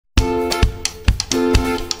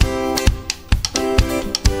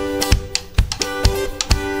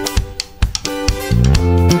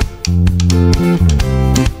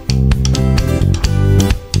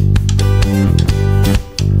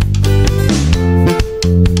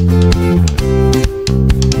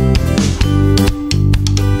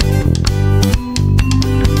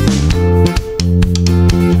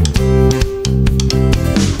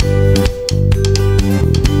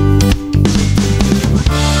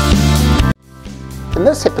In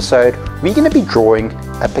this episode, we're going to be drawing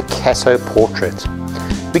a Picasso portrait.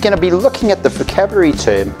 We're going to be looking at the vocabulary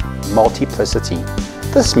term multiplicity.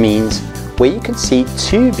 This means where you can see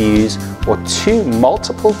two views or two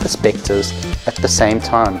multiple perspectives at the same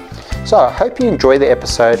time. So I hope you enjoy the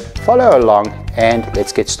episode, follow along, and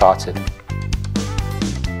let's get started.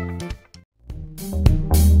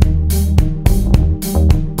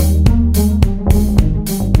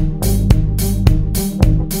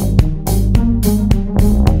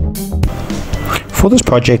 For this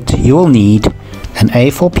project, you will need an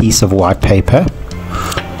A4 piece of white paper,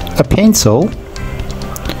 a pencil,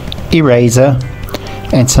 eraser,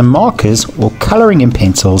 and some markers or coloring in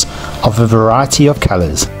pencils of a variety of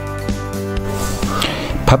colors.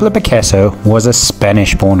 Pablo Picasso was a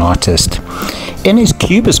Spanish-born artist. In his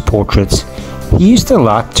cubist portraits, he used to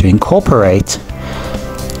like to incorporate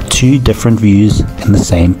two different views in the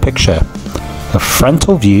same picture: a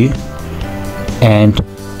frontal view and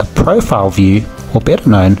a profile view, or better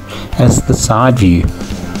known as the side view.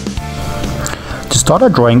 To start our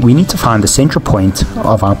drawing, we need to find the central point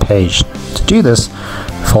of our page. To do this,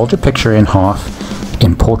 fold your picture in half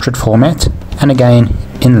in portrait format and again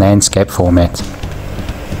in landscape format.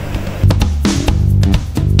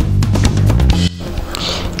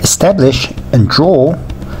 Establish and draw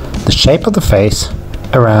the shape of the face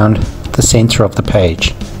around the center of the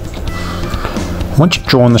page. Once you've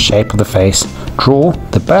drawn the shape of the face, draw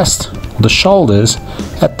the bust or the shoulders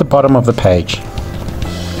at the bottom of the page.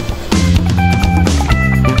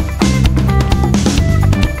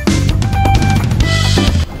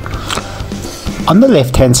 On the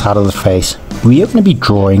left hand side of the face, we are going to be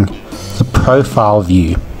drawing the profile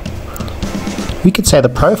view. We could say the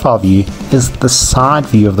profile view is the side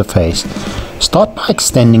view of the face. Start by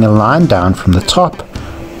extending a line down from the top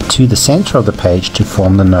to the center of the page to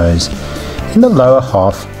form the nose. In the lower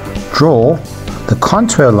half, draw the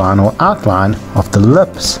contour line or outline of the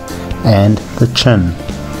lips and the chin.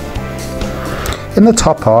 In the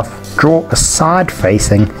top half, draw a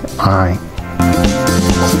side-facing eye.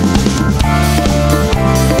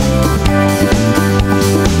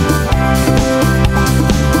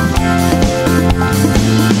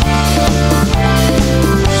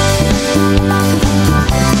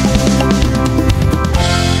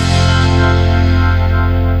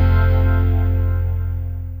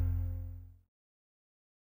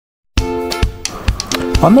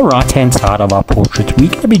 On the right hand side of our portrait, we're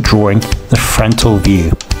going to be drawing the frontal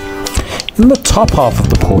view. In the top half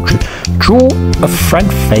of the portrait, draw a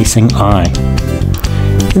front facing eye.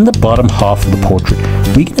 In the bottom half of the portrait,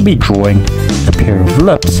 we're going to be drawing a pair of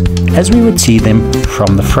lips as we would see them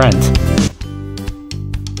from the front.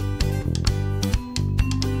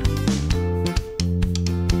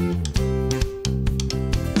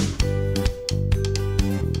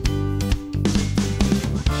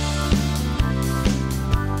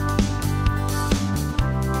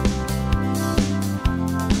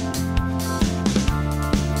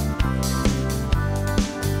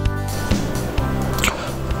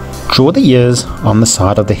 Draw the ears on the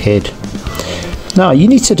side of the head. Now you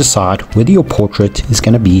need to decide whether your portrait is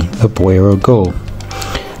going to be a boy or a girl.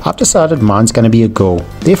 I've decided mine's going to be a girl,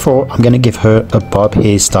 therefore I'm going to give her a bob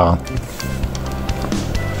hairstyle.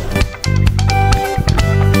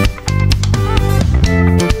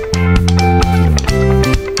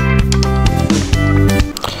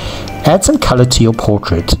 Add some color to your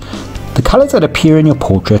portrait. The colors that appear in your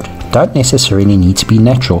portrait don't necessarily need to be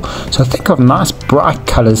natural, so think of nice bright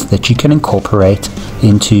colors that you can incorporate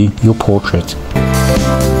into your portrait.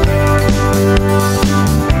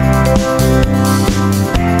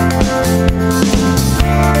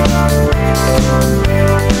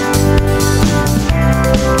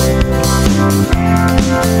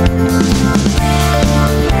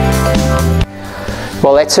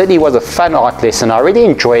 Well, that certainly was a fun art lesson. I really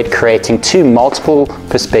enjoyed creating two multiple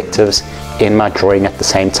perspectives in my drawing at the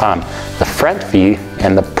same time, the front view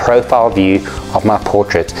and the profile view of my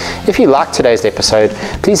portrait. If you liked today's episode,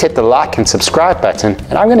 please hit the like and subscribe button,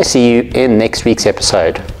 and I'm going to see you in next week's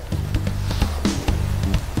episode.